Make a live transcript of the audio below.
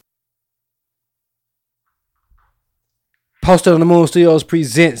Hosted on the Moon Studios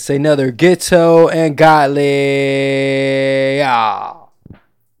presents another Ghetto and Godly.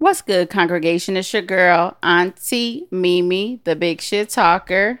 What's good, congregation? It's your girl, Auntie Mimi, the big shit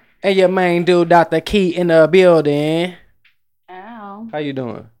talker. And your main dude, Dr. Key, in the building. Ow. How you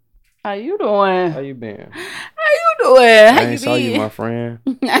doing? How you doing? How you been? How you doing? How I you ain't saw you, been? my friend.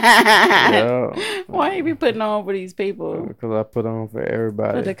 Yeah. Why you be putting on for these people? Because I put on for For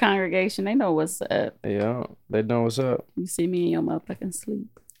everybody. the congregation, they know what's up. Yeah. They know what's up. You see me in your motherfucking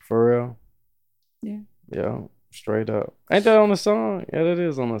sleep. For real. Yeah. Yeah. Straight up. Ain't that on the song? Yeah, that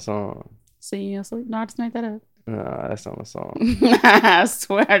is on the song. See you in your sleep? No, I just made that up. Nah, that's on the song. I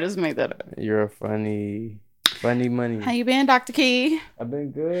swear I just made that up. You're a funny money. How you been, Dr. Key? I've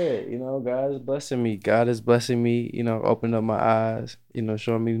been good. You know, God is blessing me. God is blessing me, you know, opening up my eyes, you know,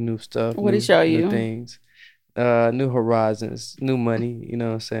 showing me new stuff. What'd he show you? New things. New horizons, new money, you know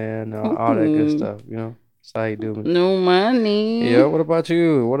what I'm saying? All that good stuff, you know. That's how you do me. New money. Yeah, what about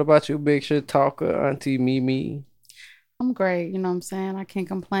you? What about you, big shit talker, Auntie Mimi? I'm great, you know what I'm saying? I can't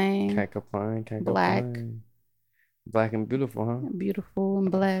complain. Can't complain, Black. Black and beautiful, huh? Beautiful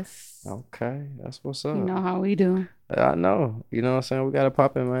and blessed. Okay, that's what's up. You know how we do. I know. You know what I'm saying? We gotta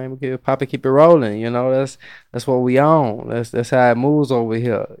pop it, man. We gotta pop it, keep it rolling. You know, that's what we on. That's how it moves over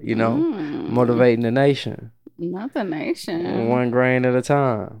here, you know. Motivating the nation. Not the nation. One grain at a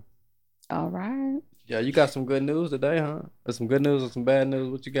time. All right. Yeah, you got some good news today, huh? There's some good news or some bad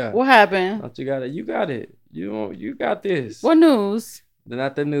news. What you got? What happened? What you got it. You got it. You got this. What news?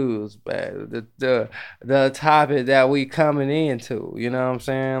 Not the news, but the topic that we coming into. You know what I'm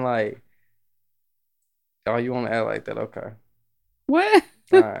saying? Like, oh, you want to act like that? Okay. What?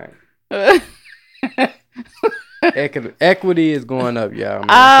 All right. Equity is going up, y'all.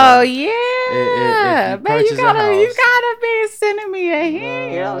 Oh so yeah, if man, you house, gotta be sending me a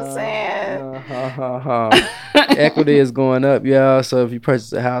hint. You know what I'm saying? Equity is going up, y'all. So if you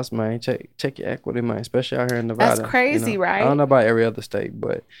purchase a house, man, check your equity, man. Especially out here in Nevada. That's crazy, you know? right? I don't know about every other state,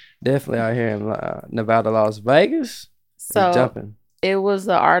 but definitely out here in Nevada, Las Vegas, so it's jumping. It was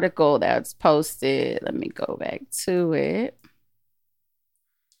an article that's posted. Let me go back to it.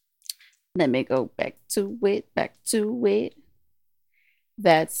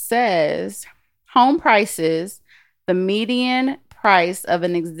 That says home prices, the median price of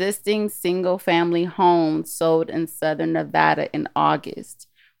an existing single family home sold in Southern Nevada in August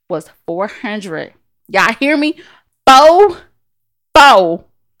was $400. Y'all hear me?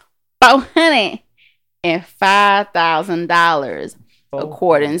 $405,000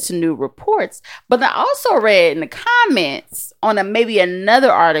 according to new reports. But I also read in the comments on maybe another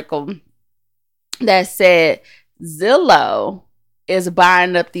article that said Zillow is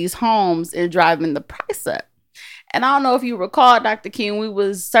buying up these homes and driving the price up. And I don't know if you recall, Dr. King, we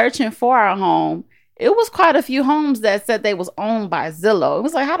was searching for our home. It was quite a few homes that said they was owned by Zillow. It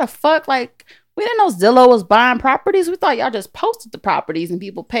was like, how the fuck? Like, we didn't know Zillow was buying properties. We thought y'all just posted the properties and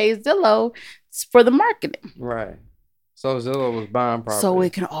people paid Zillow for the marketing. Right. So Zillow was buying property. So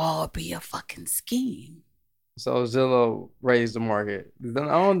it can all be a fucking scheme. So Zillow raised the market. I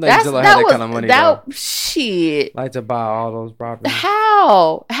don't think Zillow had that kind of money though. Shit. Like to buy all those properties.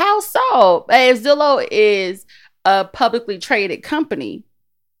 How so? If Zillow is a publicly traded company,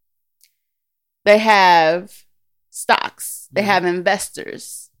 they have stocks, they have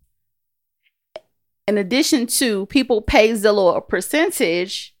investors. In addition to, people pay Zillow a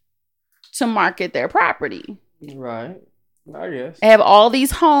percentage to market their property. Right. I guess. They have all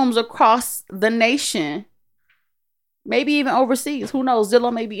these homes across the nation. Maybe even overseas. Who knows?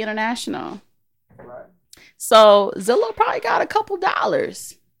 Zillow may be international. Right. So Zillow probably got a couple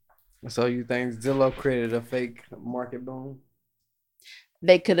dollars. So you think Zillow created a fake market boom?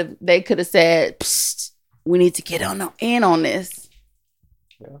 They could have said, psst, we need to get in on this.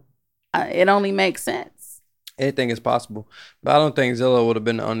 Yeah. It only makes sense. Anything is possible. But I don't think Zillow would have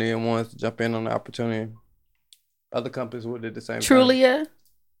been the only ones to jump in on the opportunity. Other companies would have did the same thing. Trulia,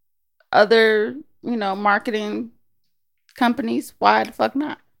 other, marketing companies, why the fuck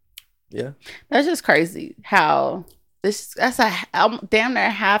not? Yeah. That's just crazy how that's damn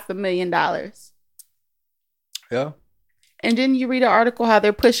near $500,000. Yeah. And then you read an article how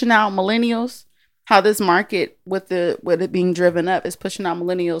they're pushing out millennials, how this market with it being driven up is pushing out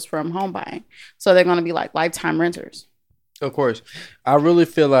millennials from home buying. So they're going to be like lifetime renters. Of course. I really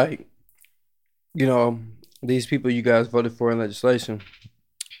feel like, these people you guys voted for in legislation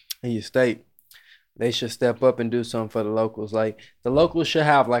in your state, they should step up and do something for the locals. Like, the locals should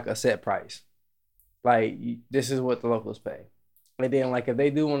have, like, a set price. Like, this is what the locals pay. And then, like, if they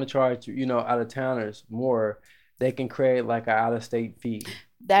do want to charge, out-of-towners more, they can create, like, an out-of-state fee.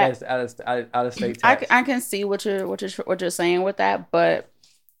 That's out of state tax. I can see what you're saying with that, but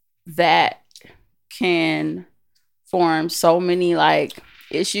that can form so many like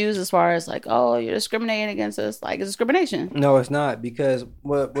issues as far as like, oh, you're discriminating against us. Like, it's discrimination. No, it's not, because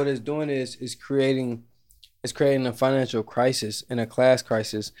what it's doing is creating a financial crisis and a class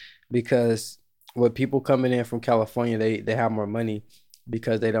crisis, because with people coming in from California, they have more money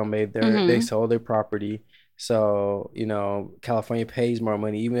because they don't made their they sold their property. So, California pays more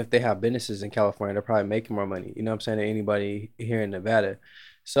money. Even if they have businesses in California, they're probably making more money. You know what I'm saying? Than anybody here in Nevada.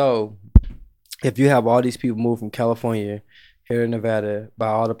 So if you have all these people move from California here in Nevada, buy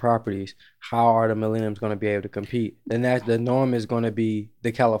all the properties, how are the millennials going to be able to compete? Then the norm is going to be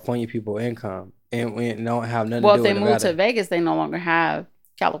the California people income, and we don't have nothing to do with Nevada. Well, if they move to Vegas, they no longer have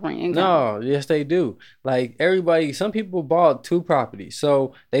California income. No, yes they do. Like some people bought 2 properties,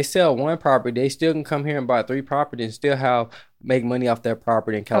 so they sell 1 property. They still can come here and buy 3 properties and still make money off their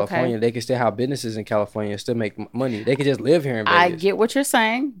property in California. Okay. They can still have businesses in California and still make money. They can just live here in Vegas. I get what you're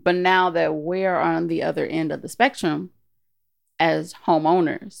saying, but now that we're on the other end of the spectrum as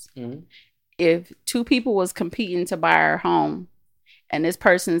homeowners, if 2 people was competing to buy our home, and this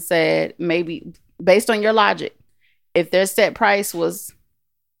person said, maybe based on your logic, if their set price was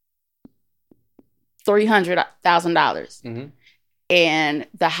 $300,000 and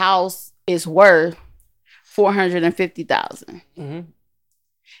the house is worth $450,000,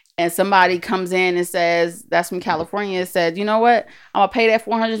 and somebody comes in and says, that's from California, said, you know what, I'm gonna pay that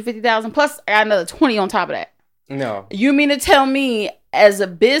 $450,000 plus I got another 20 on top of that. No, you mean to tell me as a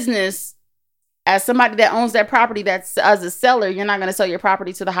business, as somebody that owns that property, that's as a seller, you're not gonna sell your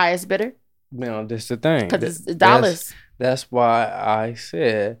property to the highest bidder? No, that's the thing, because it's dollars. That's why I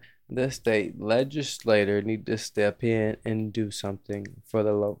said the state legislator need to step in and do something for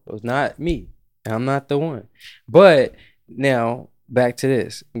the locals. Not me. I'm not the one. But now, back to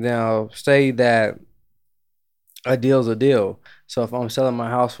this. Now, say that a deal's a deal. So if I'm selling my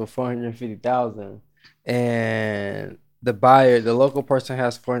house for $450,000 and the local person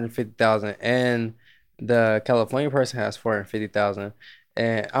has $450,000 and the California person has $450,000,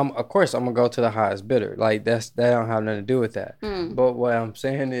 and of course I'm gonna go to the highest bidder. Like that don't have nothing to do with that. But what I'm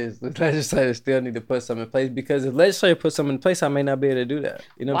saying is the legislature still need to put something in place, because if the legislature put something in place, I may not be able to do that.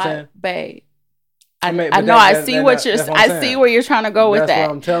 You know what I'm saying? Babe, I see where you're trying to go with that. That's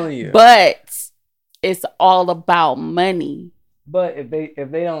what I'm telling you. But it's all about money. But if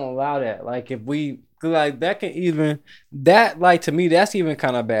they don't allow that, like if we like that to me that's even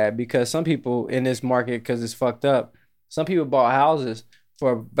kind of bad, because some people in this market, because it's fucked up, some people bought houses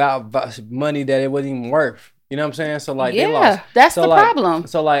for about money that it wasn't even worth. You know what I'm saying? So like they lost. That's the problem.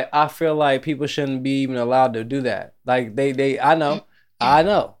 So like I feel like people shouldn't be even allowed to do that. Like I know.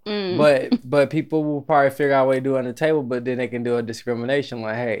 But people will probably figure out a way to do it on the table, but then they can do a discrimination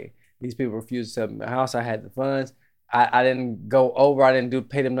like, hey, these people refused to sell my house. I had the funds. I didn't go over. I didn't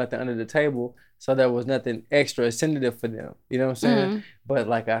pay them nothing under the table. So there was nothing extra incentive for them. You know what I'm saying? But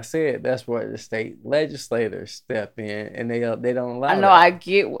like I said, that's where the state legislators step in, and they don't allow. I know.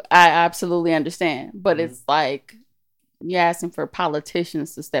 I absolutely understand. But it's like you're asking for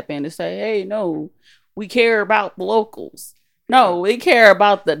politicians to step in to say, hey, no, we care about the locals. No, we care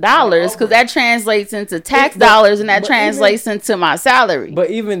about the dollars, because that translates into tax dollars, and that translates into my salary.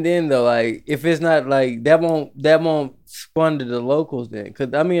 But even then, though, like if it's not like that won't squander the locals then,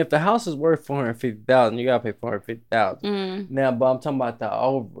 because I mean, if the house is worth $450,000, you gotta pay $450,000. Now, but I'm talking about the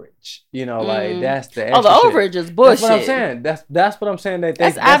overage. You know, like that's the extra overage is bullshit. That's what I'm saying. That's what I'm saying.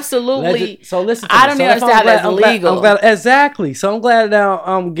 That's absolutely. So listen. I don't even understand how that's illegal. I'm glad, exactly. So I'm glad now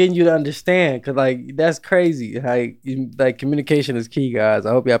I'm getting you to understand, because like that's crazy. Like communication is key, guys.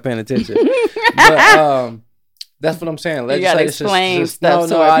 I hope y'all paying attention. But that's what I'm saying. You gotta explain stuff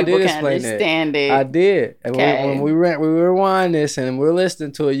so I people can understand it. I did. And when we rewind this and we're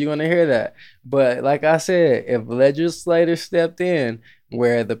listening to it, you're gonna hear that. But like I said, if legislators stepped in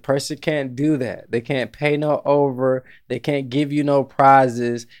where the person can't do that, they can't pay no over, they can't give you no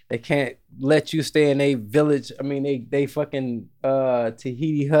prizes, they can't let you stay in a village. I mean, they fucking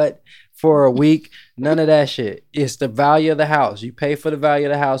Tahiti hut for a week. None of that shit. It's the value of the house. You pay for the value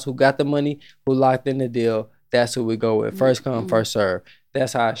of the house. Who got the money? Who locked in the deal? That's who we go with. First come, first serve.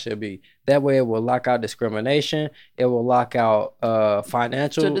 That's how it should be. That way it will lock out discrimination. It will lock out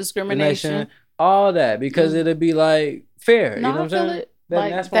financial discrimination. All that, because it'll be like fair. You know what I'm saying?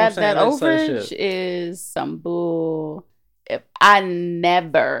 That's what I'm saying. That overage is some bull. If I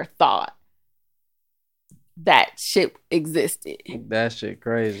never thought that shit existed. That shit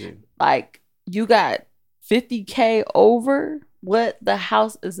crazy. Like you got $50K over what the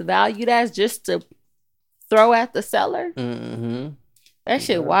house is valued as just to throw at the seller. That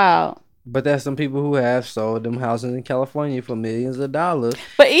shit wild. But that's some people who have sold them houses in California for millions of dollars.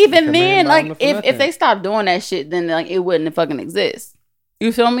 But even then, like, if they stop doing that shit, then like it wouldn't fucking exist.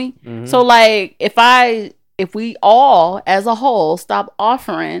 You feel me? Mm-hmm. So like, if we all as a whole stop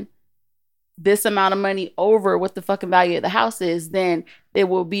offering this amount of money over what the fucking value of the house is, then there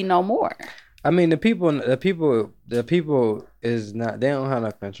will be no more. I mean, the people is not. They don't have no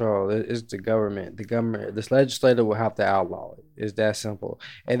control. It's the government. The government, this legislator will have to outlaw it. It's that simple.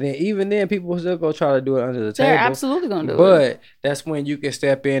 And then even then, people will still go try to do it under the table. They're absolutely gonna do it. But that's when you can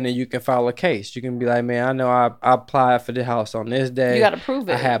step in and you can file a case. You can be like, man, I know I applied for the house on this day. You got to prove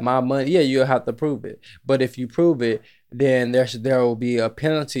it. I have my money. Yeah, you'll have to prove it. But if you prove it, then there will be a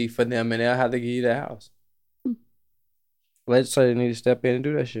penalty for them, and they'll have to give you the house. Legislator need to step in and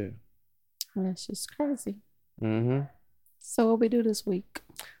do that shit. That's just crazy. Mm-hmm. So what we do this week?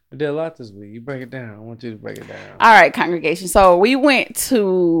 We did a lot this week. You break it down. I want you to break it down. All right, congregation. So we went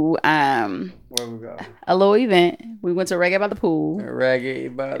to where we go? A little event. We went to Reggae by the Pool.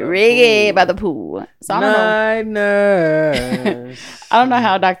 Reggae by the Pool. So I don't know. I don't know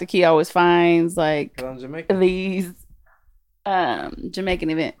how Dr. Key always finds like these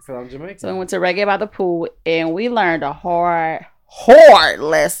Jamaican events. I'm Jamaican. So we went to Reggae by the Pool and we learned a hard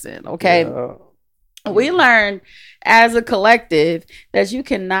lesson. Okay. Yeah. We learned as a collective that you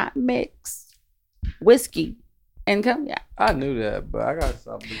cannot mix whiskey and cognac. I knew that, but I gotta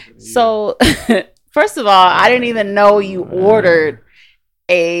stop. So, first of all, I didn't even know you ordered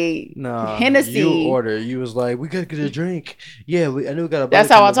a Hennessy. You ordered. You was like, we gotta get a drink. Yeah, I knew we got a. That's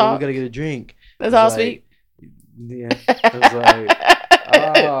how I talk. We gotta get a drink. That's how I speak. Yeah. I was like,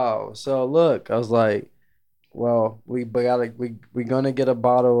 oh, so look, I was like. Well, we gonna get a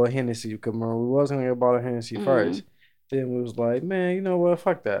bottle of Hennessy. Because we was gonna get a bottle of Hennessy first. Then we was like, man, you know what?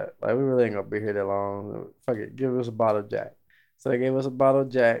 Fuck that. Like, we really ain't gonna be here that long. Fuck it. Give us a bottle of Jack. So they gave us a bottle of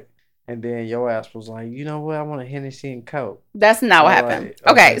Jack. And then your ass was like, you know what? I want a Hennessy and Coke. That's not what happened.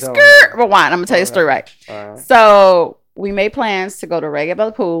 Okay, skirt. Rewind. I'm gonna tell you a story right. So we made plans to go to Reggae by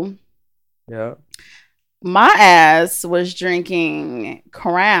the Pool. Yeah. My ass was drinking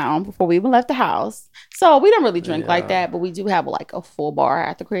Crown before we even left the house. So we don't really drink like that, but we do have like a full bar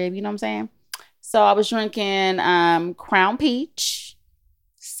at the crib, you know what I'm saying? So I was drinking Crown Peach,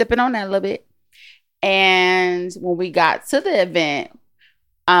 sipping on that a little bit. And when we got to the event,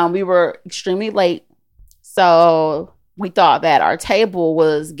 we were extremely late. So we thought that our table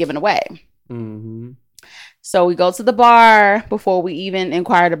was given away. Mm-hmm. So we go to the bar before we even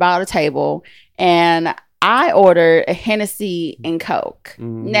inquired about a table. And I ordered a Hennessy and Coke.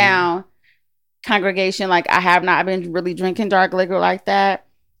 Mm-hmm. Now, congregation, like I have not been really drinking dark liquor like that.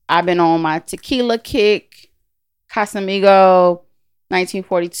 I've been on my tequila kick, Casamigo,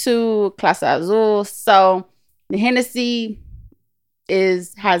 1942, Clase Azul. So the Hennessy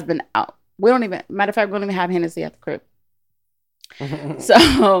has been out. Matter of fact, we don't even have Hennessy at the crib.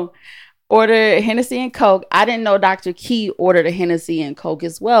 So ordered Hennessy and Coke. I didn't know Dr. Key ordered a Hennessy and Coke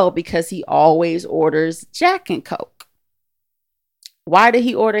as well because he always orders Jack and Coke. Why did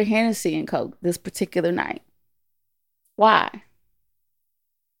he order Hennessy and Coke this particular night? Why?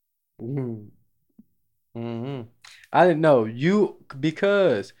 Mm-hmm. I didn't know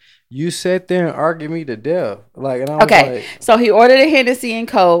because you sat there and argued me to death. Like, and I was like, so he ordered a Hennessy and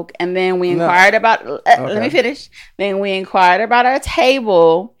Coke, and then we inquired about. Let me finish. Then we inquired about our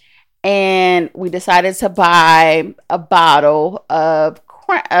table. And we decided to buy a bottle of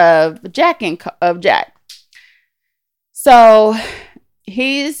Jack. So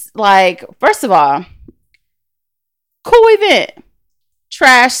he's like, first of all, cool event,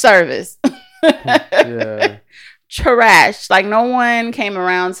 trash service, yeah, trash. Like no one came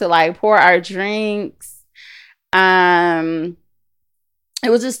around to like pour our drinks. It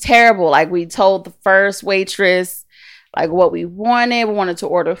was just terrible. Like we told the first waitress. Like what we wanted to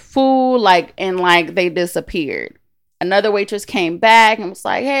order food, and they disappeared. Another waitress came back and was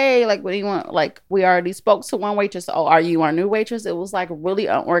like, hey, like, what do you want? Like, we already spoke to one waitress. Oh, are you our new waitress? It was like really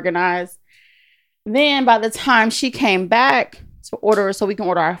unorganized. Then by the time she came back to order so we can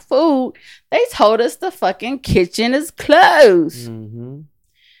order our food, they told us the fucking kitchen is closed. Mm-hmm.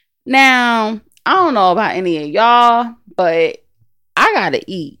 Now, I don't know about any of y'all, but I gotta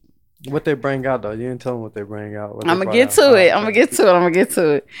eat. What they bring out though? You didn't tell them what they bring out. I'm gonna get to it.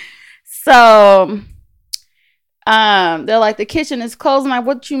 So, they're like, the kitchen is closed. I'm like,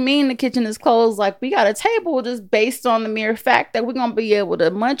 what you mean the kitchen is closed? Like, we got a table just based on the mere fact that we're gonna be able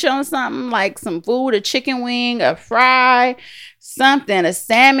to munch on something like some food, a chicken wing, a fry, something, a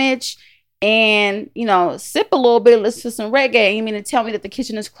sandwich, and sip a little bit, listen to some reggae. You mean to tell me that the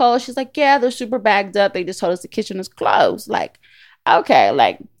kitchen is closed? She's like, yeah, they're super bagged up. They just told us the kitchen is closed. Like, Okay,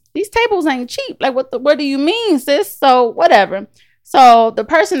 like these tables ain't cheap. Like what do you mean, sis? So whatever. So the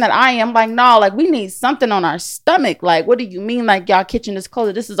person that I am like, no, like we need something on our stomach. Like, what do you mean? Like y'all kitchen is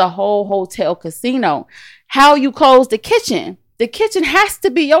closed. This is a whole hotel casino. How you close the kitchen? The kitchen has to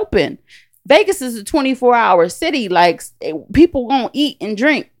be open. Vegas is a 24-hour city. Like people won't eat and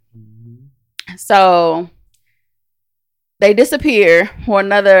drink. So they disappear for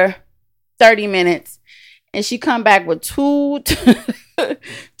another 30 minutes. And she come back with two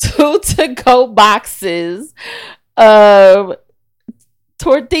to-go boxes of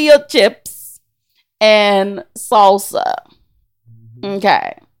tortilla chips and salsa.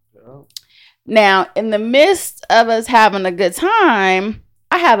 Okay. Now, in the midst of us having a good time,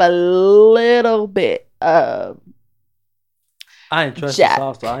 I have a little bit of I didn't trust the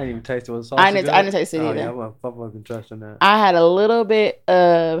salsa. I didn't even taste it. Was salsa I didn't taste it either. Yeah, I'm fucking trusting that. I had a little bit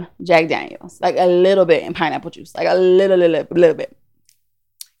of Jack Daniels, like a little bit in pineapple juice, like a little bit,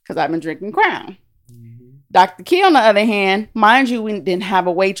 because I've been drinking Crown. Dr. Key, on the other hand, mind you, we didn't have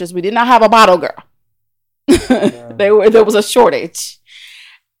a waitress. We did not have a bottle girl. There was a shortage.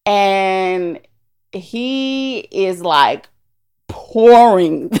 And he is like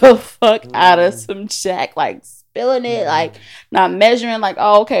pouring the fuck out of some Jack, like spilling it, like not measuring, like,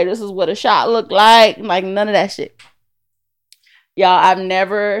 oh, okay, this is what a shot looked like none of that shit. Y'all, I've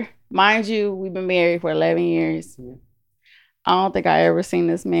never, mind you, we've been married for 11 years. I don't think I ever seen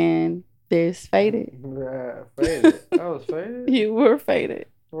this man this faded. Yeah, faded. I was faded. You were faded.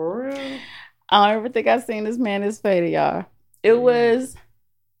 For real? I don't ever think I've seen this man this faded, y'all.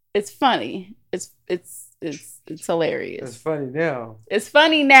 It's funny. It's hilarious. It's funny now. It's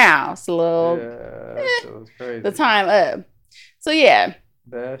funny now. It's a little. Yeah, that shit was crazy. The time up. So yeah.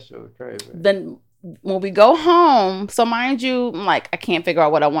 That shit was crazy. Then when we go home, so mind you, I'm like, I can't figure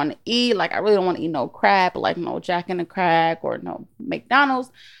out what I want to eat. Like I really don't want to eat no crab, like no Jack in the Crack or no McDonald's.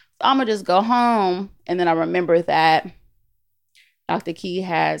 So I'm gonna just go home, and then I remember that Dr. Key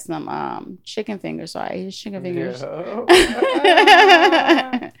had some chicken fingers, so I ate his chicken fingers.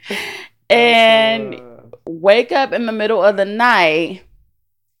 Yeah. And wake up in the middle of the night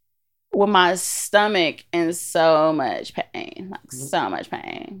with my stomach in so much pain, like so much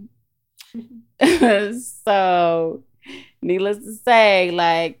pain. So, needless to say,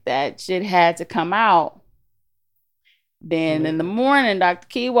 like that shit had to come out. Then in the morning, Dr.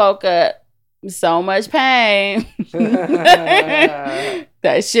 Key woke up, so much pain.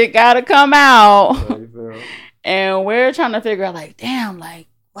 That shit gotta come out. And we're trying to figure out, like, damn, like,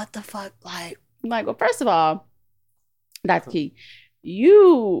 what the fuck? Like, well, first of all, Dr. Key,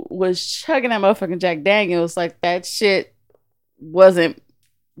 you was chugging that motherfucking Jack Daniels like that shit wasn't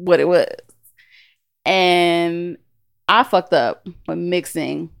what it was. And I fucked up with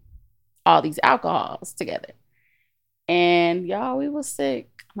mixing all these alcohols together. And y'all, we was sick.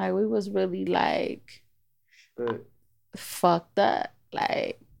 Like, we was really, like, fucked up.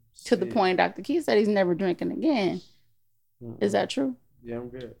 Like, to the point Dr. Key said he's never drinking again. Is that true? Yeah, I'm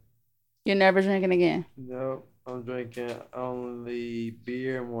good. You're never drinking again? No, I'm drinking only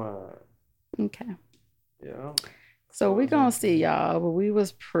beer and wine. Okay. Yeah. So we gonna see, y'all, but we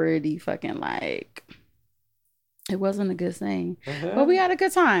was pretty fucking, like, it wasn't a good thing. But we had a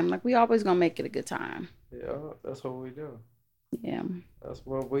good time. Like, we always gonna make it a good time. Yeah, that's what we do. Yeah. That's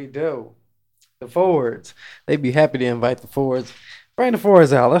what we do. The Fords. They'd be happy to invite the Fords. Bring the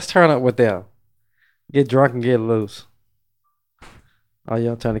Fords out. Let's turn up with them. Get drunk and get loose. Oh,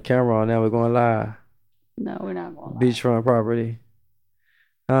 y'all turn the camera on. Now we're going live. No, we're not going live. Beachfront property.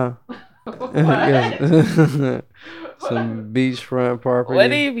 Huh? Some beachfront property. What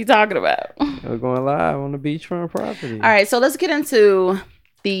do you be talking about? We're going live on the beachfront property. All right, so let's get into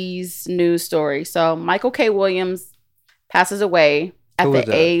these news stories. So Michael K. Williams passes away at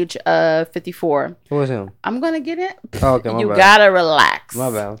the age of 54. Who was him? I'm going to get it. Oh, okay, you got to relax. My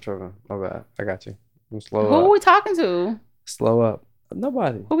bad. I'm tripping. My bad. I got you. I'm slow Who up. are we talking to? Slow up.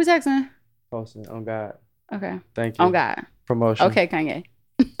 Nobody. Who we texting? Posting on God. Okay. Thank you. On God. Promotion. Okay, Kanye.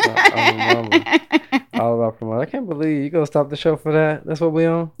 All about promotion. I can't believe you gonna stop the show for that. That's what we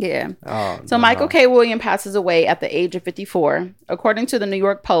on? Yeah. Oh, so Michael K. Williams passes away at the age of 54. According to the New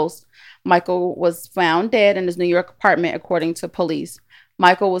York Post, Michael was found dead in his New York apartment, according to police.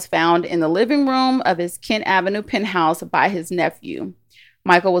 Michael was found in the living room of his Kent Avenue penthouse by his nephew.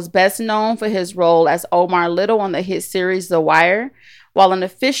 Michael was best known for his role as Omar Little on the hit series The Wire. While an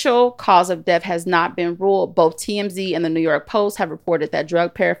official cause of death has not been ruled, both TMZ and the New York Post have reported that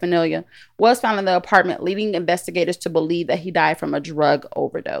drug paraphernalia was found in the apartment, leading investigators to believe that he died from a drug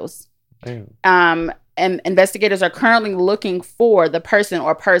overdose. Damn. And investigators are currently looking for the person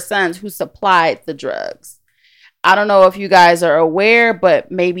or persons who supplied the drugs. I don't know if you guys are aware,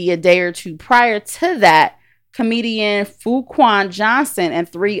 but maybe a day or two prior to that, comedian Fuquan Johnson and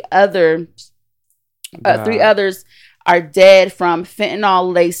three others are dead from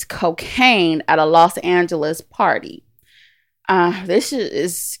fentanyl-laced cocaine at a Los Angeles party. This shit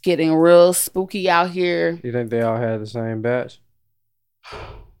is getting real spooky out here. You think they all had the same batch?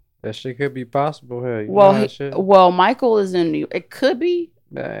 That shit could be possible. Hell, well, Michael is in New York. It could be,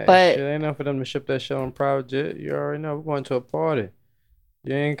 but shit ain't enough for them to ship that shit on private jet. You already know we're going to a party.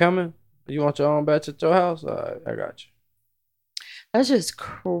 You ain't coming? You want your own batch at your house? All right, I got you. That's just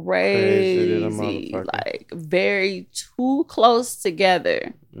crazy. Like, very too close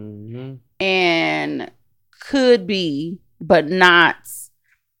together. Mm-hmm. And could be, but not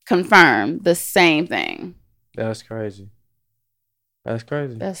confirmed, the same thing. That's crazy. That's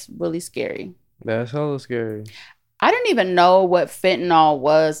crazy. That's really scary. That's hella scary. I didn't even know what fentanyl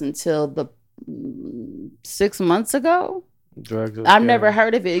was until 6 months ago. Drugs. I've never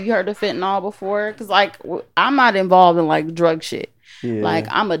heard of it. You heard of fentanyl before? Because, like, I'm not involved in, like, drug shit. Yeah. Like,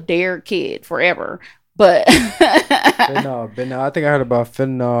 I'm a dare kid forever. But no, I think I heard about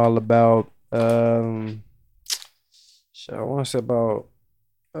fentanyl about I want to say about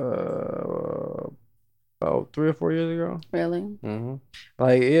 3 or 4 years ago. Really? Mm-hmm.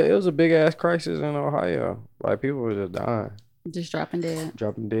 Like it was a big ass crisis in Ohio. Like people were just dying, just dropping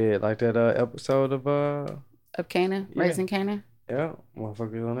dead. Like that episode of Kanan, Raising Kanan. Yeah,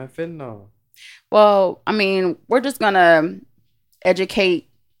 motherfuckers on that fentanyl. Well, I mean, we're just gonna educate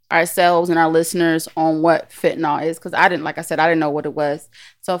ourselves and our listeners on what fentanyl is, because I didn't know what it was.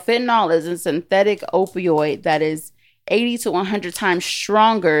 So fentanyl is a synthetic opioid that is 80 to 100 times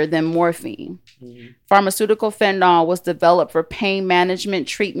stronger than morphine. Mm-hmm. Pharmaceutical fentanyl was developed for pain management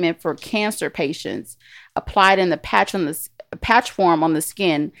treatment for cancer patients, applied in the patch form on the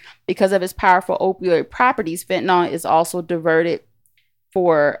skin. Because of its powerful opioid properties, fentanyl is also diverted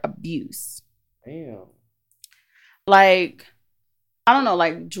for abuse. Damn. Like, I don't know,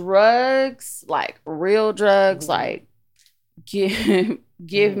 like drugs, like real drugs, like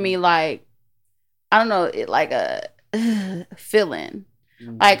give me like, I don't know, it like a feeling.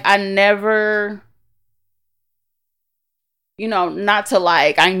 Like I never, not to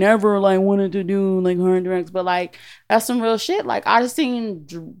like, I never like wanted to do like hard drugs, but like that's some real shit. Like I just seen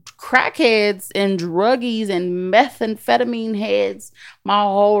crackheads and druggies and methamphetamine heads my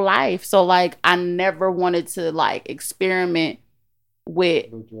whole life. So like I never wanted to like experiment with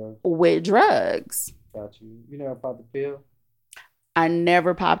drugs. Got you. You never popped a pill? I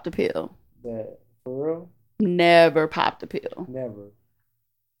never popped a pill. That for real? Never popped a pill. Never.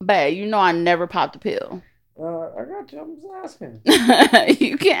 But I never popped a pill. I got you. I'm just asking.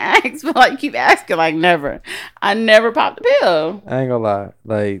 You can ask, but like keep asking. Like never. I never popped a pill. I ain't gonna lie.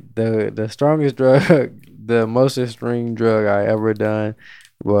 Like the strongest drug, the most extreme drug I ever done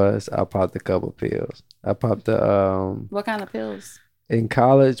was I popped a couple pills. I popped the What kind of pills? In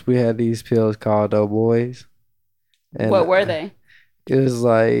college, we had these pills called Doughboys. And what were they? It was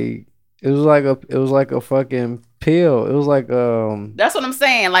like a fucking pill. It was like That's what I'm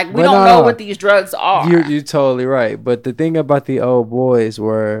saying. Like we don't know what these drugs are. You're totally right. But the thing about the old boys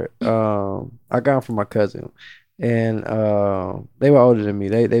were I got them from my cousin, and they were older than me.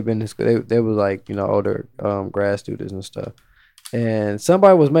 They've been in school. They was like older grad students and stuff. And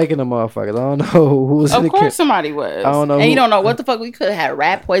somebody was making them motherfuckers. I don't know who was. Of course, somebody was. I don't know. And you don't know what the fuck. We could have had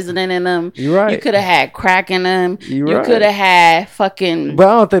rat poisoning in them. You're right. You could have had crack in them. You could have had fucking. But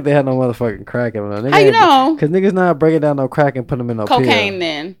I don't think they had no motherfucking crack in them. How you know? Because niggas not breaking down no crack and putting them in no cocaine. Pill.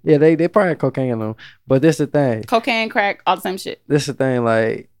 Then yeah, they probably had cocaine in them. But this the thing. Cocaine, crack, all the same shit. This the thing.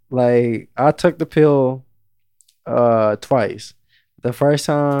 Like I took the pill twice. The first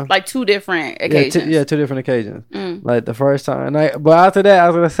time, like 2 different occasions. 2 different occasions. Like the first time, but after that,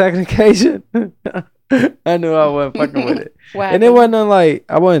 after the second occasion, I knew I wasn't fucking with it. And it wasn't like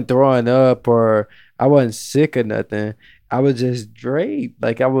I wasn't throwing up or I wasn't sick or nothing. I was just draped.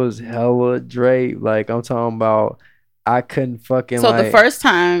 Like I was hella draped. Like I'm talking about, I couldn't fucking. So the first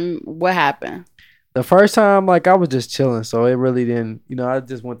time, what happened? The first time, like I was just chilling, so it really didn't. I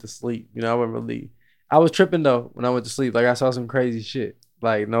just went to sleep. I wasn't really. I was tripping though when I went to sleep. Like I saw some crazy shit.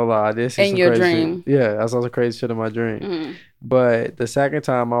 Like no lie, this is in your dream. Shit. Yeah, I saw some crazy shit in my dream. Mm-hmm. But the second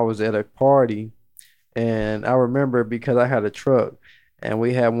time I was at a party, and I remember because I had a truck, and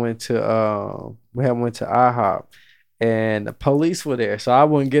we had went to IHOP, and the police were there, so I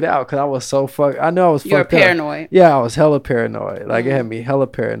wouldn't get out because I was so fucked. I know I was. You're paranoid. Yeah, I was hella paranoid. Like it had me hella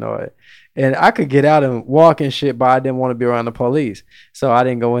paranoid. And I could get out and walk and shit, but I didn't want to be around the police. So I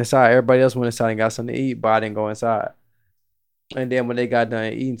didn't go inside. Everybody else went inside and got something to eat, but I didn't go inside. And then when they got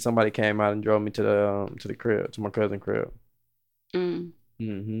done eating, somebody came out and drove me to the crib, to my cousin's crib.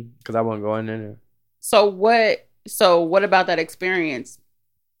 Because I wasn't going in there. So what about that experience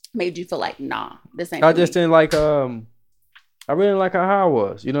made you feel like, nah, this ain't? I just didn't like I really didn't like how high I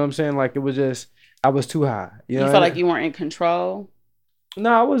was. You know what I'm saying? Like it was just I was too high. You know, felt like you weren't in control.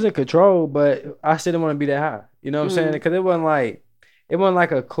 No, I was in control, but I still didn't want to be that high. You know what I'm saying? Because it wasn't like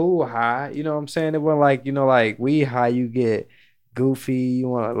a cool high. You know what I'm saying? It wasn't like, like weed high. You get goofy. You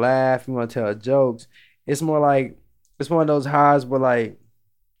want to laugh. You want to tell jokes. It's more like it's one of those highs where like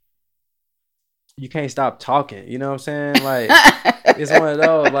you can't stop talking. You know what I'm saying? Like it's one of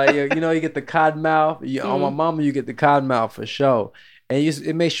those. Like you get the cotton mouth. On my mama, you get the cotton mouth for sure. And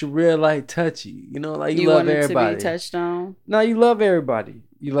it makes you real like touchy, like you love everybody. To be touched on. No, you love everybody.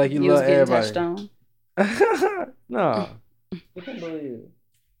 You love everybody. Touched on. No, I can't believe it.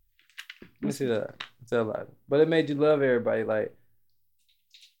 Let me see that. Tell that. But it made you love everybody, like.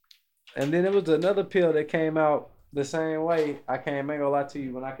 And then there was another pill that came out the same way. I ain't gonna lie to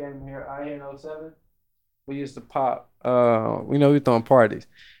you. When I came here, I in 07, we used to pop. We throwing parties.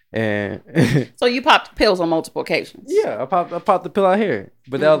 And so you popped pills on multiple occasions. Yeah, I popped the pill out here,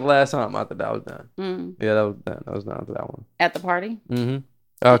 but that was the last time. After that was done. Yeah, that was done. That was done after that one. At the party.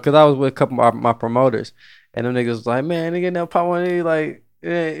 Cause I was with a couple of my promoters, and them niggas was like, "Man, nigga, never pop one of these." Like,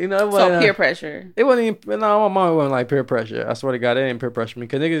 it wasn't, so peer pressure. It wasn't even. No, my mom wasn't like peer pressure. I swear to God, it ain't peer pressure me.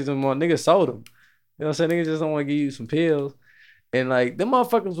 Cause niggas sold them. You know what I'm saying? Niggas just don't want to give you some pills, and like them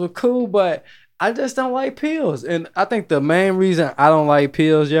motherfuckers were cool, but I just don't like pills. And I think the main reason I don't like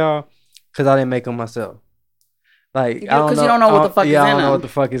pills, y'all, because I didn't make them myself. Like, I don't know. Because you don't know what the fuck is in them. Yeah, I don't know what the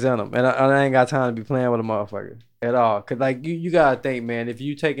fuck is in them. And I ain't got time to be playing with a motherfucker at all. Because, like, you got to think, man, if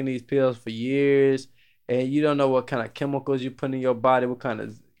you taking these pills for years and you don't know what kind of chemicals you put in your body, what kind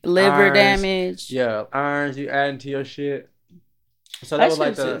of liver damage. Yeah, irons you add into your shit. So that was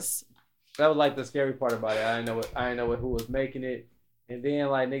like the scary part about it. I didn't know who was making it. And then,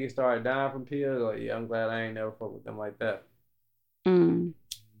 like, niggas started dying from pills. Like, yeah, I'm glad I ain't never fuck with them like that.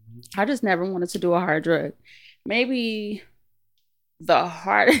 I just never wanted to do a hard drug. Maybe the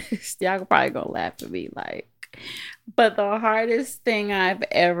hardest, y'all probably gonna laugh at me, like, but the hardest thing I've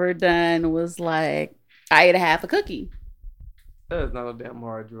ever done was, like, I ate a half a cookie. That is not a damn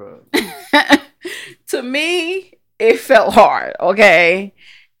hard drug. To me, it felt hard, okay?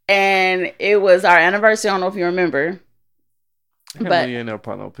 And it was our anniversary. I don't know if you remember. But you ain't never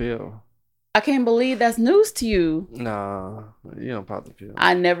popped no pill. I can't believe that's news to you. Nah, you don't pop the pill.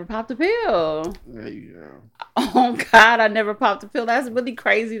 I never popped a pill. There you go. Oh God, I never popped a pill. That's really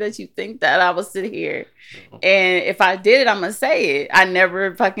crazy that you think that I would sit here. And if I did it, I'm gonna say it. I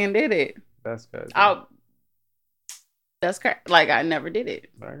never fucking did it. That's crazy. That's crazy. Like, I never did it.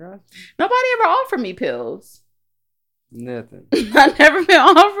 My God. Nobody ever offered me pills. Nothing. I've never been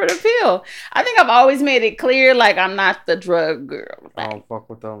offered a pill. I think I've always made it clear, like, I'm not the drug girl. Like, I don't fuck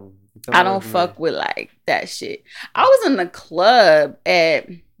with them. I don't fuck with, like, that shit. I was in the club at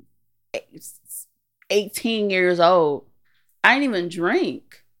 18 years old. I didn't even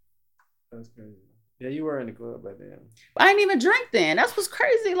drink. That's crazy. Yeah, you were in the club by then. I didn't even drink then. That's what's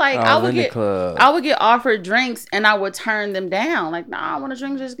crazy. Like, I would get offered drinks and I would turn them down. Like, nah, I want a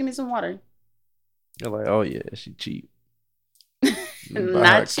drink. Just give me some water. You're like, oh yeah, she cheap.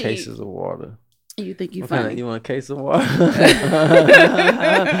 Not cheap. Cases of water. You think you funny? You want a case of water?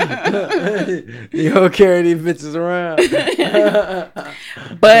 You don't carry these bitches around.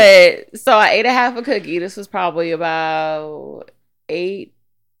 But so I ate a half a cookie. This was probably about 8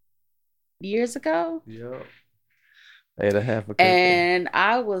 years ago. Yep. Ate a half a cookie. And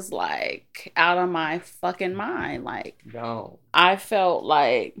I was like out of my fucking mind. Like, gone. I felt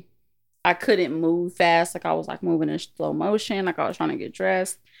like I couldn't move fast. Like, I was like moving in slow motion. Like, I was trying to get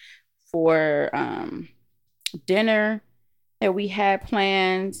dressed for dinner that we had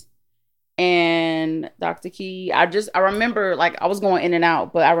planned. And Dr. Key, I remember, like, I was going in and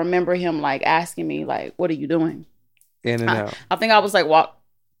out, but I remember him like asking me, like, what are you doing? In and out. I think I was like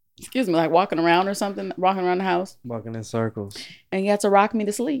walking around or something, walking around the house. Walking in circles. And he had to rock me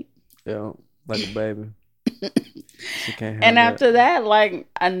to sleep. Yeah, like a baby. She can't have and after that, like,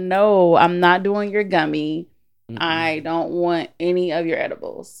 I know I'm not doing your gummy. I don't want any of your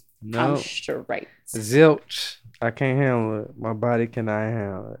edibles. No. I'm straight. Zilch. I can't handle it. My body cannot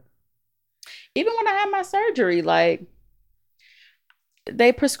handle it. Even when I had my surgery, like,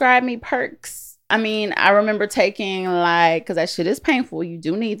 they prescribed me perks. I mean, I remember taking, like, because that shit is painful. You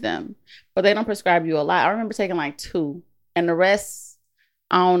do need them. But they don't prescribe you a lot. I remember taking like 2. And the rest,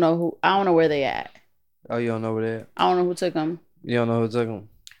 I don't know where they at. Oh, you don't know where they at? I don't know who took them. You don't know who took them?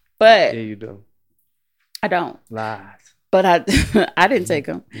 But yeah, you do. I don't. Lies. but I didn't take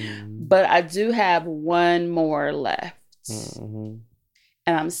them. Mm-hmm. But I do have one more left. Mm-hmm.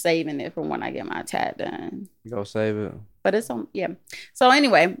 And I'm saving it for when I get my tat done. Go save it. But it's on, yeah. So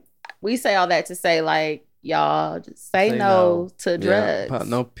anyway, we say all that to say, like, y'all just say no to drugs. Pop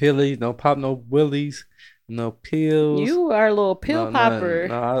no pillies, no pop no willies, no pills. You are a little pill popper.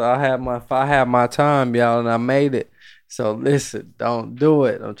 No, I had my time, y'all, and I made it. So listen, don't do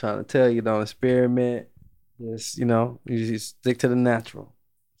it. I'm trying to tell you, don't experiment. Just, you just stick to the natural.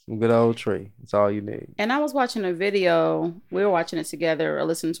 Some good old tree. That's all you need. And I was watching a video. We were watching it together. I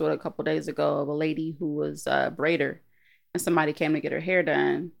listened to it a couple days ago of a lady who was a braider, and somebody came to get her hair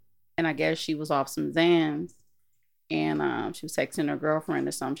done. And I guess she was off some Zans, and she was texting her girlfriend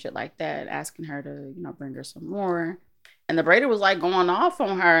or some shit like that, asking her to, bring her some more. And the braider was like going off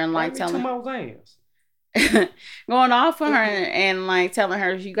on her and like telling going off on her and like telling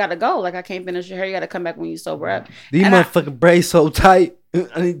her, you gotta go. Like, I can't finish your hair. You gotta come back when you sober up. These motherfucking braids so tight.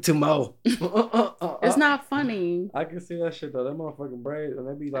 I need two more. It's not funny. I can see that shit though. That motherfucking braids, and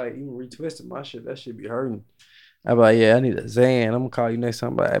they be like even retwisting my shit. That shit be hurting. I be like, yeah, I need a Zan. I'm gonna call you next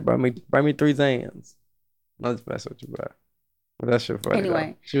time. But hey, bring me 3 Zans. I'm just messing with you, bro. But that shit funny. Anyway,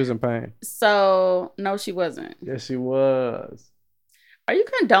 though. She was in pain. So no, she wasn't. Yes, she was. Are you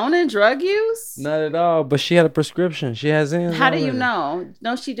condoning drug use? Not at all. But she had a prescription. She has Zans. How do you know?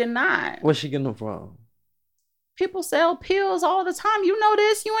 No, she did not. Where's she getting them from? People sell pills all the time. You know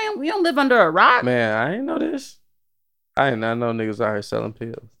this. You don't live under a rock. Man, I ain't know this. I did not know niggas out here selling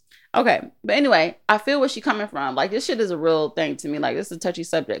pills. Okay, but anyway, I feel where she coming from. Like, this shit is a real thing to me. Like, this is a touchy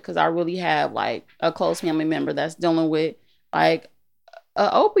subject because I really have like a close family member that's dealing with like a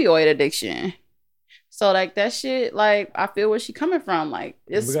opioid addiction. So like that shit, like I feel where she coming from. Like,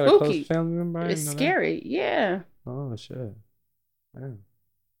 it's spooky. A close family member? It's scary. That? Yeah. Oh shit. Man,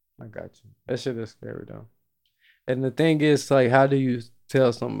 I got you. That shit is scary though. And the thing is, like, how do you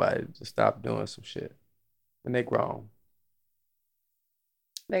tell somebody to stop doing some shit when they grown?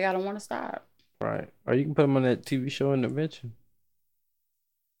 They gotta want to stop. Right. Or you can put them on that TV show Intervention.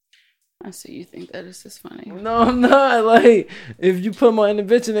 I see you think that is just funny. No, I'm not. Like, if you put them on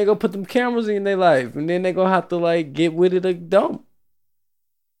Intervention, they gonna put them cameras in their life, and then they gonna have to like get with it or don't.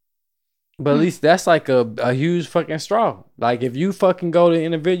 But at least that's like a huge fucking straw. Like, if you fucking go to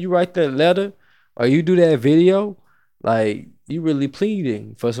Intervention, you write that letter, or you do that video, like, you really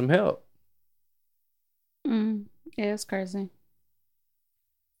pleading for some help. Yeah, it's crazy.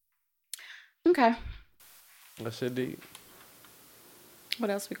 Okay. That's it, deep. What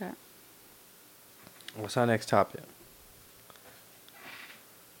else we got? What's our next topic?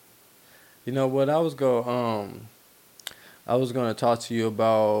 You know what? I was gonna talk to you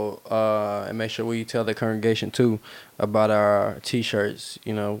about and make sure we tell the congregation too about our t-shirts.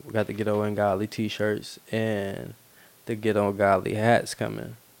 We got the Ghetto Ungodly t-shirts and the Ghetto Ungodly hats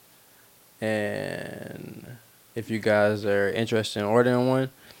coming. And if you guys are interested in ordering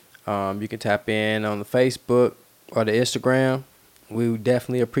one, you can tap in on the Facebook or the Instagram. We would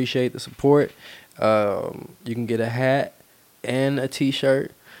definitely appreciate the support. You can get a hat and a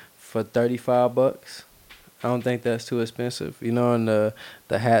t-shirt for $35. I don't think that's too expensive. And the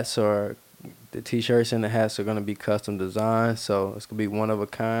t-shirts and the hats are going to be custom designed. So it's going to be one of a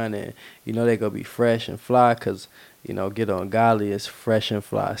kind. And, they're going to be fresh and fly because, Ghetto Ungodly is fresh and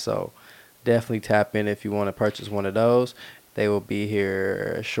fly. So definitely tap in if you want to purchase one of those. They will be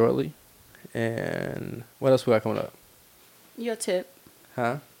here shortly. And what else we got coming up? Your tip.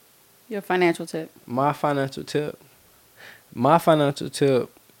 Huh? Your financial tip. My financial tip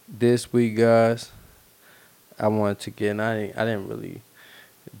this week, guys, I wanted to get, and I didn't really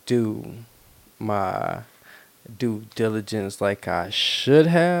do my due diligence like I should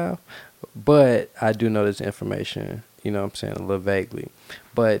have, but I do know this information, a little vaguely.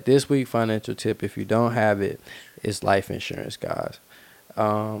 But this week financial tip, if you don't have it, is life insurance, guys.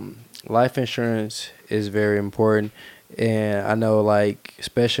 Life insurance is very important, and I know, like,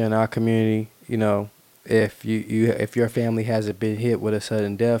 especially in our community, if your family hasn't been hit with a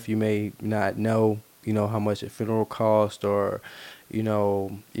sudden death, you may not know, how much a funeral costs, or, you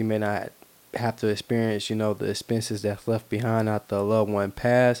may not have to experience, the expenses that's left behind after a loved one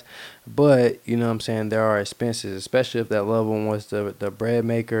passed. But, there are expenses, especially if that loved one was the bread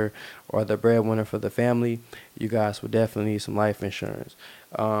maker or the breadwinner for the family. You guys would definitely need some life insurance.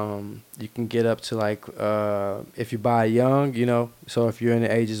 You can get up to like, if you buy young, so if you're in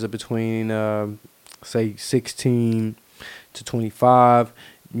the ages of between, say 16 to 25,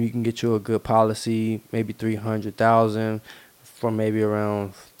 you can get you a good policy, maybe $300,000 for maybe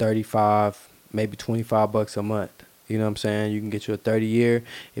around 35, maybe $25 a month. You can get you a 30-year.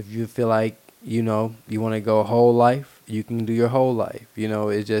 If you feel like, you want to go whole life, you can do your whole life. You know,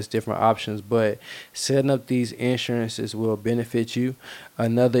 it's just different options. But setting up these insurances will benefit you.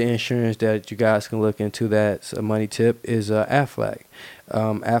 Another insurance that you guys can look into that's a money tip is Aflac.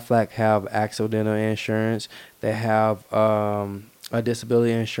 Aflac have accidental insurance. They have a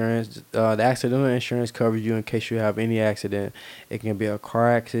disability insurance. The accidental insurance covers you in case you have any accident. It can be a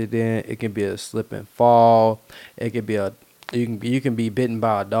car accident. It can be a slip and fall. It can be you can be bitten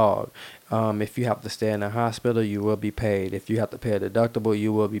by a dog. If you have to stay in a hospital, you will be paid. If you have to pay a deductible,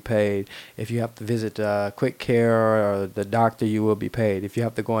 you will be paid. If you have to visit quick care or the doctor, you will be paid. If you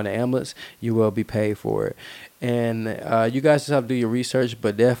have to go in an ambulance, you will be paid for it. And you guys just have to do your research,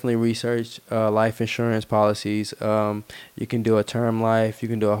 but definitely research life insurance policies. You can do a term life. You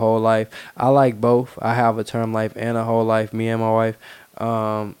can do a whole life. I like both. I have a term life and a whole life, me and my wife.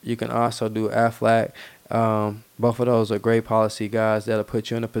 You can also do Aflac. Both of those are great policy, guys, that'll put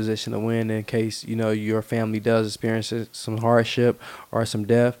you in a position to win in case, you know, your family does experience some hardship or some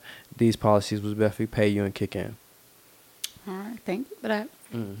death. These policies will definitely pay you and kick in. All right. Thank you for that.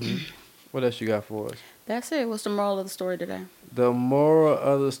 Mm-hmm. What else you got for us? That's it. What's the moral of the story today? The moral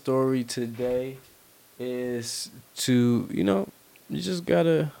of the story today is to, you know, you just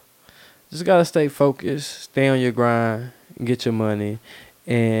gotta stay focused, stay on your grind, get your money,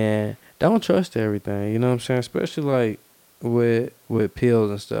 and don't trust everything. You know what I'm saying? Especially like with pills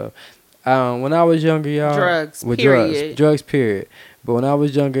and stuff. When I was younger, y'all, drugs, period. But when I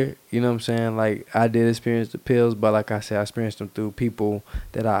was younger, you know what I'm saying? Like, I did experience the pills, but like I said, I experienced them through people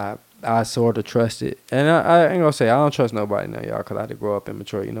that I sort of trusted. And I ain't gonna say I don't trust nobody now, y'all, because I had to grow up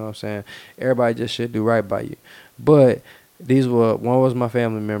immature. You know what I'm saying? Everybody just should do right by you. But one was my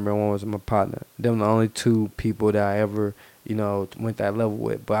family member and one was my partner. Them the only two people that I ever, you know, went that level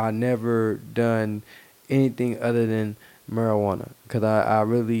with. But I never done anything other than marijuana, because I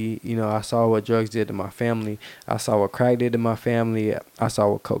really, you know, I saw what drugs did to my family. I saw what crack did to my family. I saw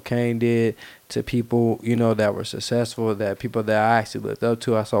what cocaine did to people, you know, that were successful, that people that I actually looked up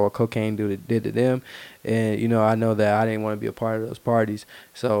to. I saw what cocaine did to them. And, you know, I know that I didn't want to be a part of those parties.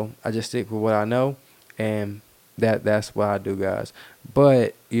 So I just stick with what I know, and that's what I do, guys.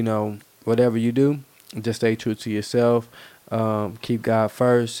 But, you know, whatever you do, just stay true to yourself. Keep God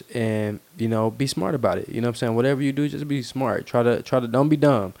first, and, you know, be smart about it. You know what I'm saying? Whatever you do, just be smart. Try to don't be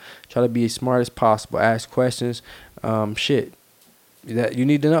dumb. Try to be as smart as possible. Ask questions. Shit that you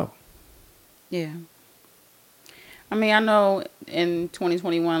need to know. Yeah. I mean, I know in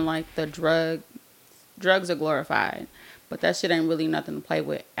 2021, like, the drugs are glorified, but that shit ain't really nothing to play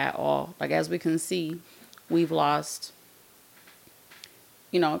with at all. Like, as we can see, we've lost,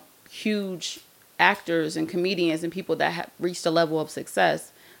 you know, huge actors and comedians and people that have reached a level of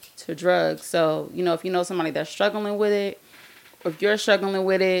success to drugs. So, you know, if you know somebody that's struggling with it, or if you're struggling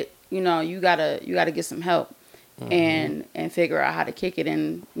with it, you know, you gotta get some help. Mm-hmm. and figure out how to kick it,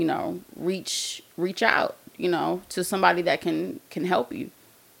 and, you know, reach out, you know, to somebody that can help you.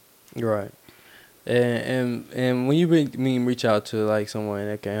 Right. And when you reach out to, like, someone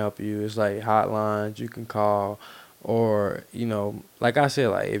that can help you, it's like hotlines you can call. Or, you know, like I said,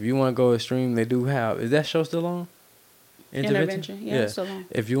 like, if you want to go extreme, they do have. Is that show still on? Intervention? Yeah, it's still on.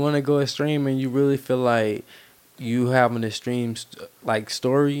 If you want to go extreme and you really feel like you have an extreme, like,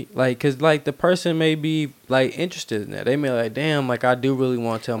 story, like, because, like, the person may be, like, interested in that. They may like, damn, like, I do really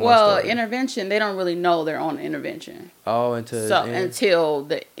want to tell my story. Well, intervention, they don't really know their own intervention. Oh, until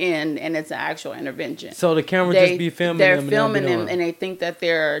the end, and it's an actual intervention. So the camera just be filming them. They're filming them, and they think that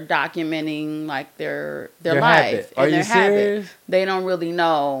they're documenting, like, their life. Habit. Are you serious? They don't really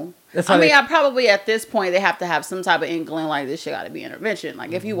know. I probably at this point they have to have some type of inkling, like, this shit got to be intervention.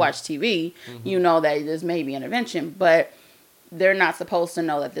 Like, if you watch TV, you know that this may be intervention, but they're not supposed to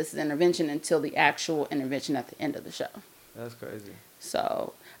know that this is intervention until the actual intervention at the end of the show. That's crazy.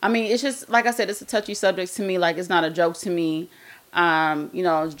 So, I mean, it's just, like I said, it's a touchy subject to me. Like, it's not a joke to me. You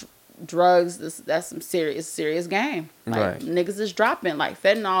know, drugs, that's some serious game. Like, right. Niggas is dropping. Like,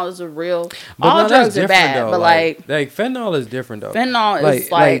 fentanyl is a real. But all drugs are bad, though. But like fentanyl is different though. Fentanyl is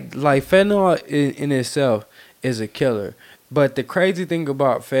like fentanyl in itself is a killer. But the crazy thing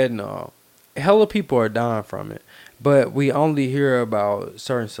about fentanyl, hella people are dying from it. But we only hear about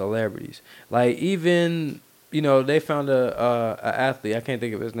certain celebrities. Like, even, you know, they found a athlete. I can't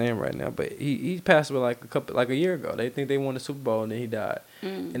think of his name right now, but he passed away like a year ago. They think they won the Super Bowl and then he died,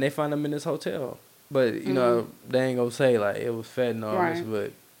 and they found him in this hotel. But, you know, they ain't gonna say, like, it was fentanyl, right,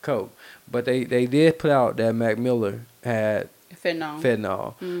 with coke. But they did put out that Mac Miller had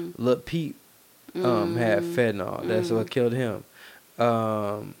fentanyl. Lil Peep had fentanyl. That's what killed him.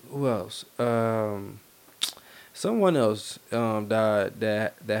 Who else? Someone else died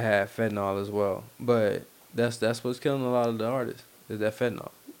that had fentanyl as well. But That's what's killing a lot of the artists. Is that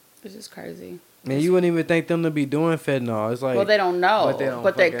fentanyl? This is crazy. Man, you wouldn't even think them to be doing fentanyl. It's like, well, they don't know,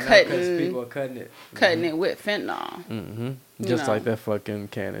 but they're cutting. People are cutting it, with fentanyl. Mm-hmm. Just like that fucking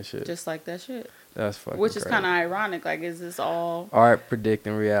can of shit. Just like that shit. That's fucking. Which is kind of ironic. Like, is this all art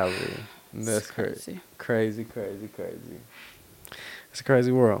predicting reality? That's crazy. Crazy. It's a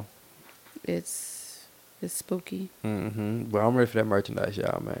crazy world. It's spooky. Mm-hmm. Well, I'm ready for that merchandise,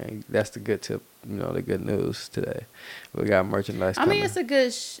 y'all, man. That's the good tip. The good news today. We got merchandise coming. I mean, it's a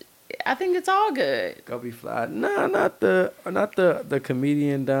good. I think it's all good. Go be fly. No, not the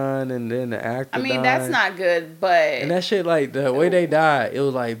comedian done and then the actor. I mean, died. that's not good, but and that shit, like the way they died, it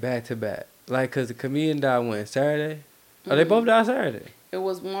was like back to back. Like, cause the comedian died when Saturday. Oh, they both died Saturday. It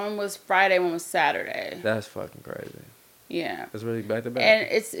was one was Friday, one was Saturday. That's fucking crazy. Yeah, it's really back to back. And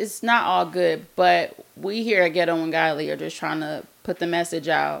it's not all good, but we here at Ghetto Ungodly are just trying to put the message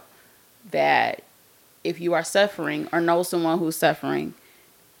out that if you are suffering or know someone who's suffering,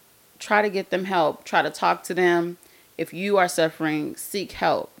 try to get them help. Try to talk to them. If you are suffering, seek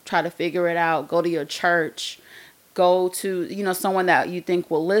help. Try to figure it out. Go to your church. Go to, someone that you think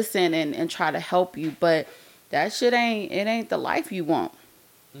will listen and try to help you. But that shit ain't the life you want.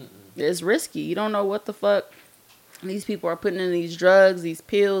 Mm-mm. It's risky. You don't know what the fuck these people are putting in these drugs, these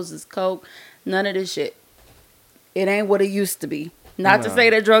pills, this coke. None of this shit. It ain't what it used to be. Not to say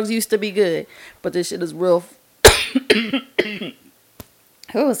that drugs used to be good, but this shit is real.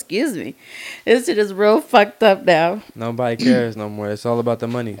 Oh, excuse me. This shit is real fucked up now. Nobody cares no more. It's all about the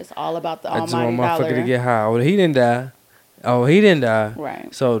money. It's all about the almighty dollar. I just want motherfucker to get high. Oh, he didn't die.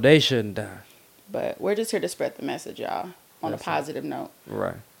 Right. So they shouldn't die. But we're just here to spread the message, y'all, on a positive note.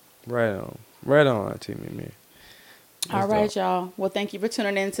 Right. Right on, T-Mimi. All right, y'all. Well, thank you for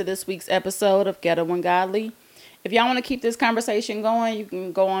tuning in to this week's episode of Ghetto Ungodly. If y'all want to keep this conversation going, you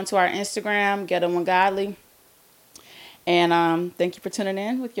can go on to our Instagram, Ghetto Ungodly. And thank you for tuning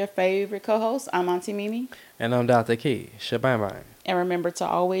in with your favorite co-host. I'm Auntie Mimi. And I'm Dr. Key. Shabang. And remember to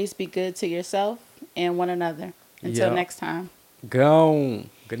always be good to yourself and one another. Until next time. Go.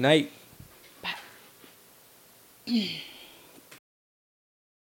 Good night. Bye.